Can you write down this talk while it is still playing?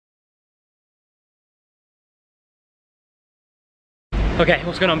Okay,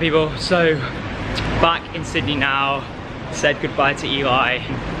 what's going on, people? So, back in Sydney now, said goodbye to Eli.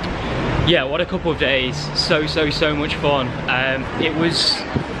 Yeah, what a couple of days. So much fun. It was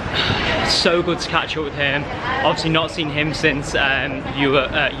so good to catch up with him. Obviously not seen him since Europe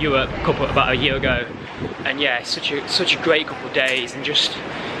about a year ago. And yeah, such a great couple of days, and just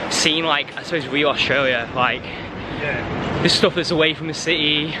seeing, like, I suppose, real Australia, like this stuff that's away from the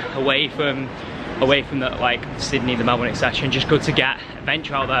city, away from the, like, Sydney, the Melbourne, etc. And just good to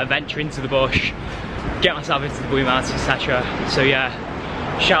venture out there, venture into the bush, get myself into the Blue Mountains, etc. So yeah,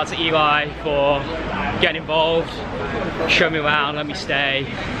 shout out to Eli for getting involved, showing me around, let me stay.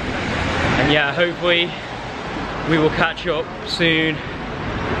 And yeah, hopefully we will catch up soon.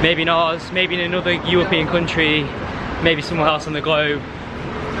 Maybe in Oz, maybe in another European country, maybe somewhere else on the globe.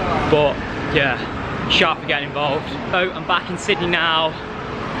 But yeah, shout out for getting involved. So I'm back in Sydney now.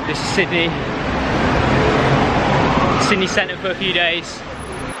 This is Sydney Centre for a few days.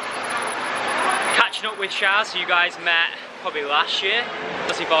 Catching up with Shaz, who you guys met probably last year.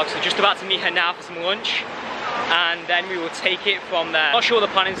 So just about to meet her now for some lunch, and then we will take it from there. Not sure what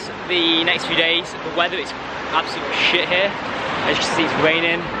the plan is the next few days. The weather is absolute shit here. As you can see, it's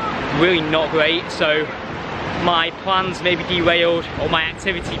raining, really not great. So my plans may be derailed, or my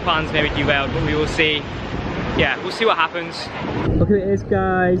activity plans may be derailed, but we will see. Yeah, we'll see what happens. Look at this,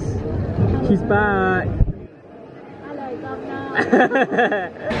 guys. She's back.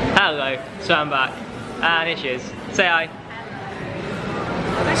 Hello, so I'm back, and here she is. Say hi.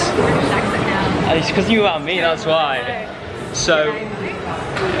 And it's because you were around me, that's why. So,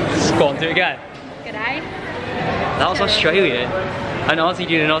 go on, do it again. G'day. That was Australian. An Aussie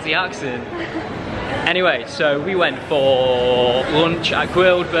doing an Aussie accent. Anyway, so we went for lunch at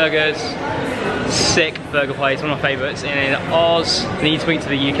Grilled Burgers. Sick burger place, one of my favourites in Oz. Need to eat to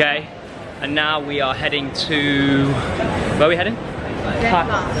the UK. And now we are heading to, where are we heading?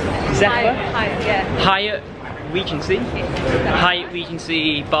 Zephyr? Hyatt Regency. Hyatt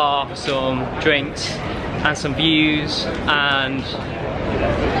Regency bar for some drinks and some views. And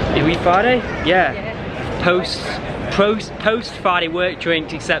is we Friday? Yeah. Post Friday work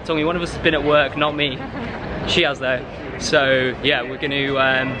drinks, except only one of us has been at work, not me. She has though. So yeah, we're gonna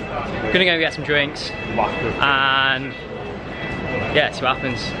go get some drinks and yeah, see what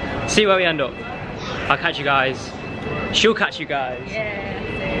happens. See where we end up. I'll catch you guys. She'll catch you guys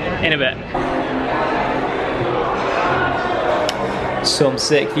in a bit. Some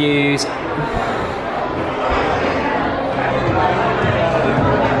sick views.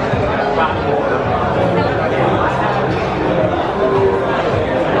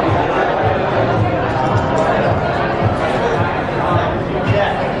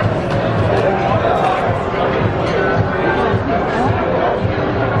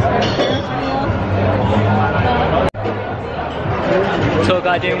 Tour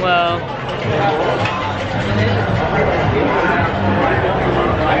guide doing well.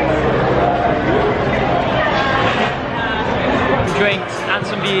 Drinks and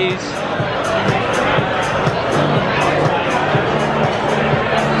some views.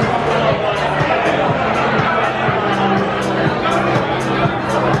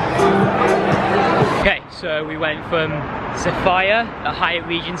 Okay, so we went from Zephyr at Hyatt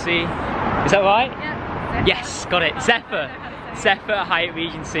Regency. Is that right? Yeah. Yes, got it. Zephyr at Hyatt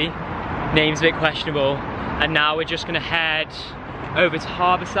Regency. Name's a bit questionable. And now we're just gonna head over to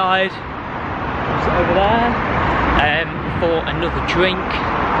Harbourside, over there, for another drink.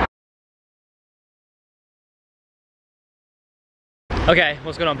 Okay,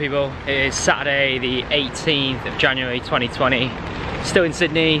 what's going on, people? It is Saturday the 18th of January 2020. Still in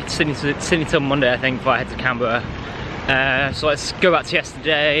Sydney till Monday, I think, before I head to Canberra. So let's go back to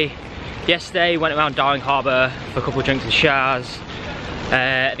yesterday. Yesterday, went around Darling Harbour for a couple of drinks with Shaz,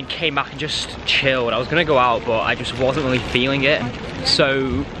 and then came back and just chilled. I was gonna go out, but I just wasn't really feeling it.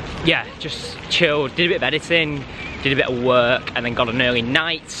 So yeah, just chilled, did a bit of editing, did a bit of work, and then got an early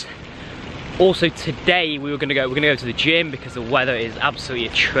night. Also today we're gonna go to the gym because the weather is absolutely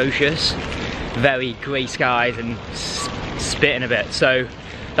atrocious. Very grey skies and spitting a bit. So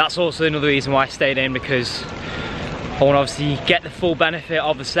that's also another reason why I stayed in, because I want to obviously get the full benefit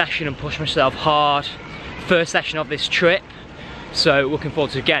of the session and push myself hard. First session of this trip. So looking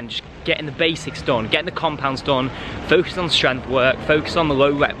forward to, again, just getting the basics done, getting the compounds done, focus on strength work, focus on the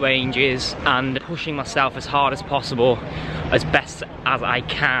low rep ranges, and pushing myself as hard as possible, as best as I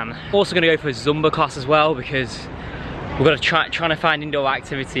can. Also going to go for a Zumba class as well, because we're going to trying to find indoor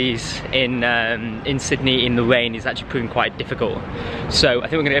activities in Sydney in the rain is actually proving quite difficult. So I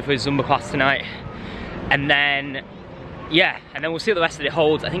think we're going to go for a Zumba class tonight, and then yeah, and then we'll see what the rest of it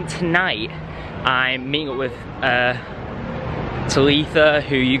holds. I think tonight I'm meeting up with Talitha,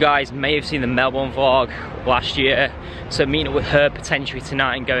 who you guys may have seen the Melbourne vlog last year, so meeting up with her potentially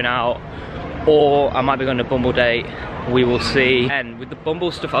tonight and going out, or I might be going on a Bumble date, we will see. And with the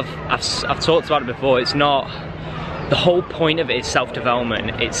Bumble stuff, I've talked about it before, it's not, the whole point of it is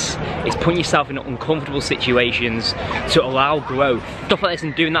self-development. It's putting yourself in uncomfortable situations to allow growth. Stuff like this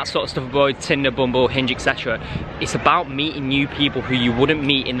and doing that sort of stuff abroad, Tinder, Bumble, Hinge, etc. It's about meeting new people who you wouldn't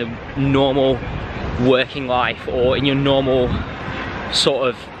meet in the normal working life or in your normal sort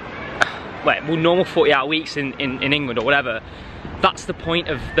of, well, normal 40-hour weeks in England or whatever. That's the point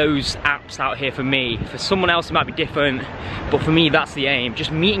of those apps out here for me. For someone else it might be different, but for me that's the aim.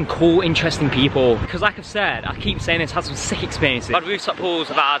 Just meeting cool, interesting people. Because like I've said, I keep saying this, I've had some sick experiences. I've had rooftop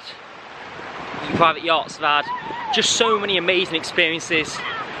pools, I've had private yachts, I've had just so many amazing experiences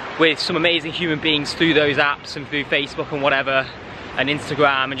with some amazing human beings through those apps and through Facebook and whatever, and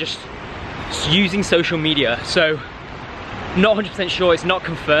Instagram, and just using social media. So, not 100% sure, it's not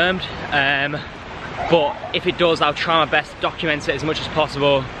confirmed. But if it does, I'll try my best to document it as much as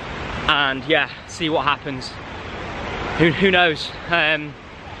possible, and yeah, see what happens. Who knows?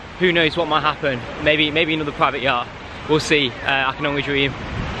 Who knows what might happen? Maybe another private yacht. We'll see. I can only dream.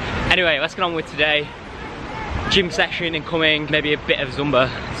 Anyway, let's get on with today. Gym session incoming, maybe a bit of Zumba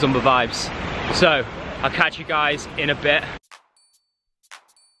vibes. So I'll catch you guys in a bit.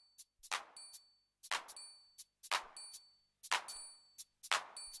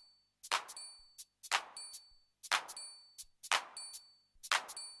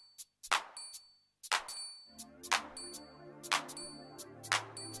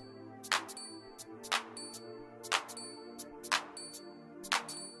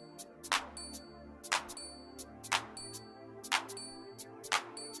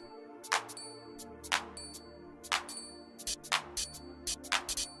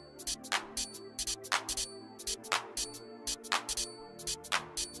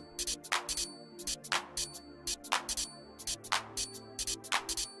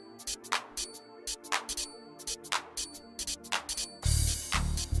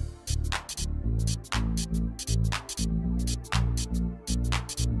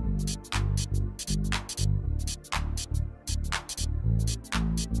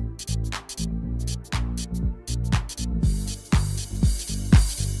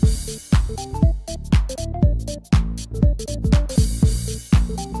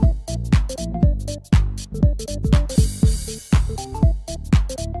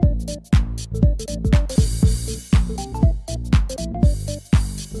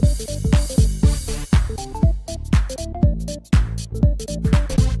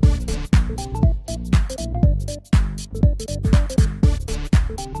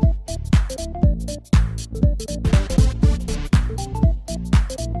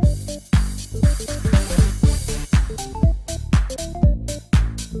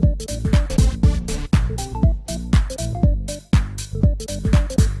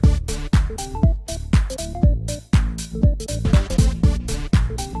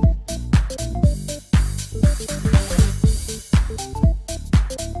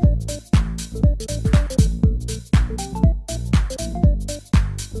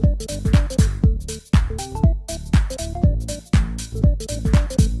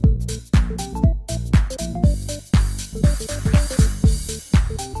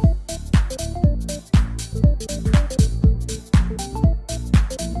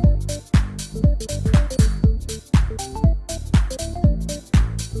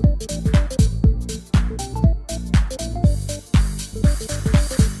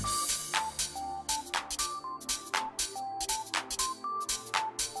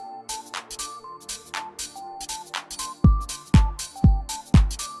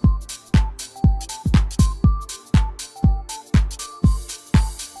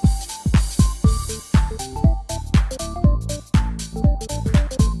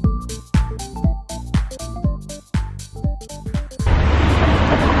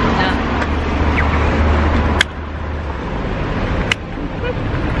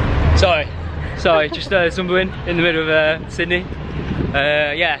 Sorry, just Sunderland in the middle of Sydney.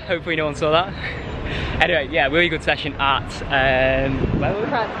 Yeah, hopefully no one saw that. Anyway, yeah, really good session at where were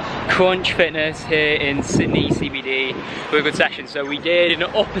we? Crunch Fitness here in Sydney CBD. Really good session. So we did an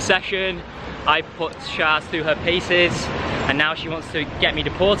upper session. I put Shaz through her paces, and now she wants to get me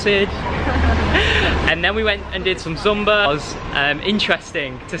deported. And then we went and did some Zumba. It was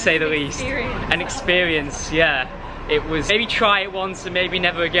interesting, to say the least. An experience, yeah. It was maybe try it once and maybe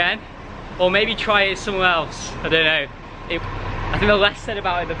never again. Or maybe try it somewhere else. I don't know. I think the less said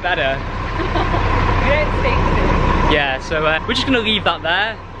about it, the better. You don't think so. Yeah, so we're just gonna leave that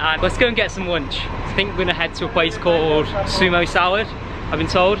there and let's go and get some lunch. I think we're gonna head to a place called Sumo Salad, I've been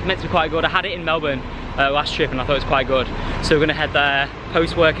told. Meant to be quite good. I had it in Melbourne last trip and I thought it was quite good. So we're gonna head there,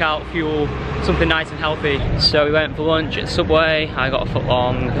 post-workout fuel, something nice and healthy. So we went for lunch at Subway. I got a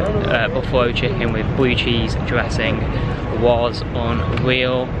foot-long buffalo chicken with blue cheese dressing. It was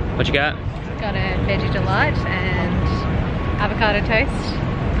unreal. What'd you get? Got a veggie delight and avocado toast.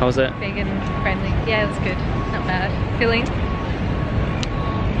 How was it? Vegan friendly. Yeah, it was good. Not bad. Filling.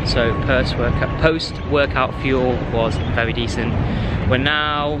 So post-workout fuel was very decent. We're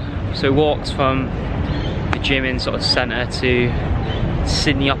now, so we walked from the gym in sort of centre to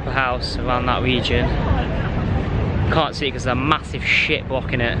Sydney Opera House, around that region. Can't see it because there's a massive ship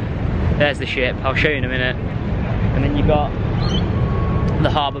blocking it. There's the ship, I'll show you in a minute. And then you've got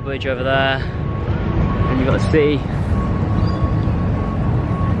the harbour bridge over there. And you've got the sea.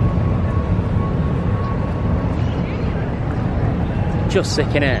 Just sick,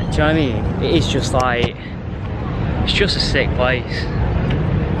 innit? Do you know what I mean? It is just like, it's just a sick place.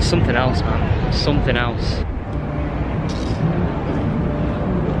 Something else, man. Something else.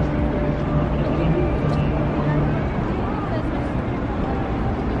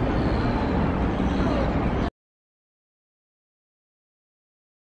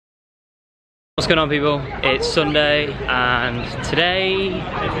 What's going on, people? It's Sunday and today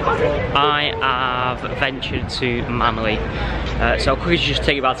I have ventured to Manly. So I'll quickly just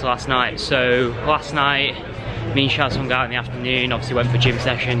take you back to last night. So last night, me and Shaz hung out in the afternoon, obviously went for a gym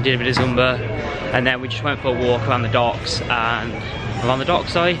session, did a bit of Zumba, and then we just went for a walk around the docks and around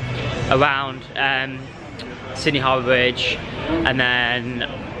Sydney Harbour Bridge, and then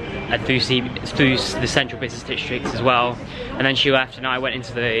through the central business district as well. And then she left and I went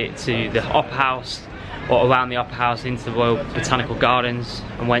into the Opera House, or around the Opera House, into the Royal Botanical Gardens,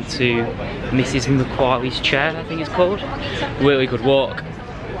 and went to Mrs. Macquarie's chair, I think it's called. Really good walk.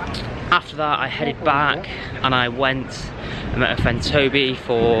 After that I headed back and I met a friend Toby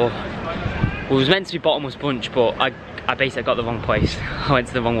for, well, it was meant to be Bottomless Brunch, but I basically got the wrong place. I went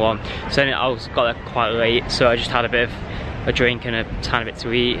to the wrong one. So I got there quite late, so I just had a bit of a drink and a tiny bit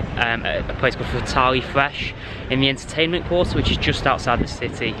to eat at a place called Fratelli Fresh in the entertainment quarter, which is just outside the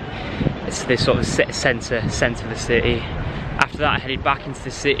city. It's this sort of centre of the city. After that I headed back into the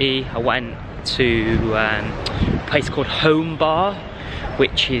city. I went to a place called Home Bar,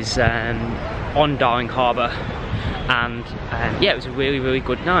 which is on Darling Harbour, and yeah, it was a really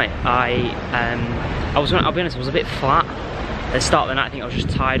good night. I'll be honest, I was a bit flat at the start of the night. I think I was just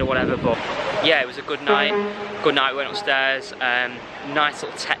tired or whatever, but yeah, it was a good night. We went upstairs, nice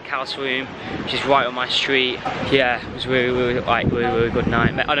little tech house room, which is right on my street. Yeah, it was really good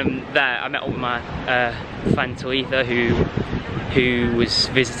night. I met up with my friend Talitha, who was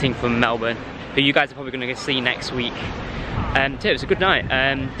visiting from Melbourne, who you guys are probably going to see next week. So yeah, it was a good night.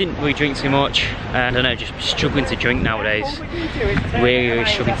 Didn't really drink too much. I don't know, just struggling to drink nowadays. Really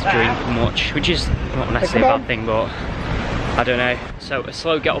struggling to drink much, which is not necessarily a bad thing, but I don't know. So a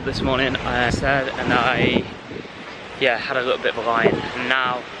slow get up this morning, I said, and I had a little bit of a line. And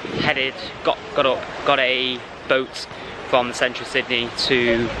now got up, got a boat from the central Sydney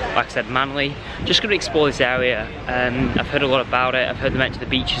to, like I said, Manly. Just gonna explore this area. I've heard a lot about it. I've heard they mention the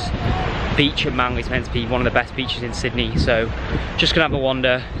beach at Manly is meant to be one of the best beaches in Sydney. So just gonna have a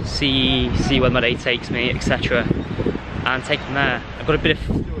wander, see where my day takes me, etc. and take from there. I've got a bit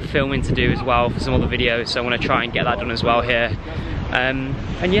of filming to do as well for some other videos, so I'm gonna try and get that done as well here. And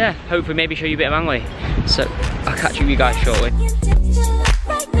yeah, hopefully maybe show you a bit of Manly. So I'll catch you guys shortly.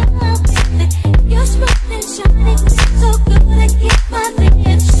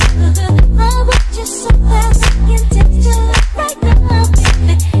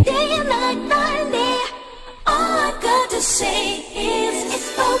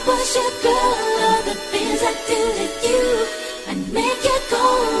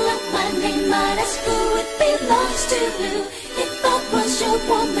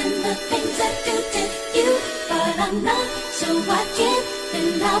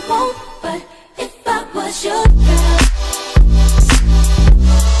 But if I was your girl,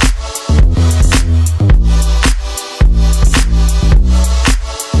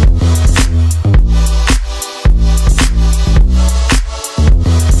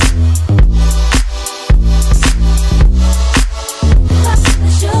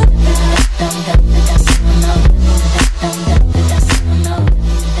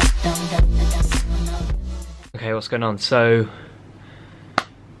 Okay, what's going on? So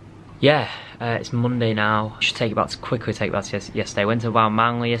yeah, it's Monday now. Just quickly take you back to yesterday. Went around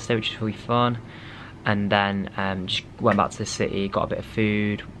Manly yesterday, which was really fun, and then just went back to the city, got a bit of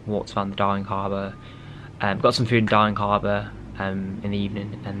food, walked around the Darling Harbour, Got some food in Darling Harbour in the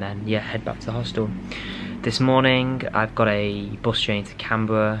evening, and then yeah, head back to the hostel. This morning I've got a bus journey to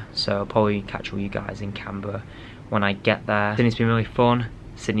Canberra, so I'll probably catch all you guys in Canberra when I get there. Sydney's been really fun.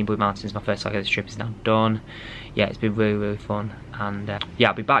 Sydney Blue Mountains, my first leg of this trip is now done. Yeah, it's been really fun, and yeah,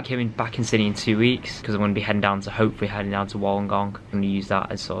 I'll be back in Sydney in 2 weeks, because I'm going to be hopefully heading down to Wollongong. I'm going to use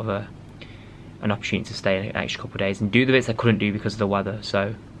that as sort of an opportunity to stay an extra couple of days and do the bits I couldn't do because of the weather.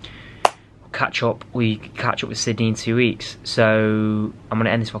 So we catch up with Sydney in 2 weeks. So I'm going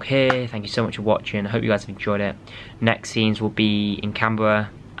to end this vlog here. Thank you so much for watching. I hope you guys have enjoyed it. Next scenes will be in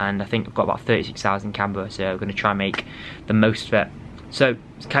Canberra, and I think I've got about 36 hours in Canberra, so I'm going to try and make the most of it. So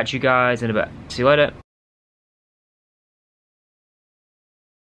catch you guys in a bit. See you later.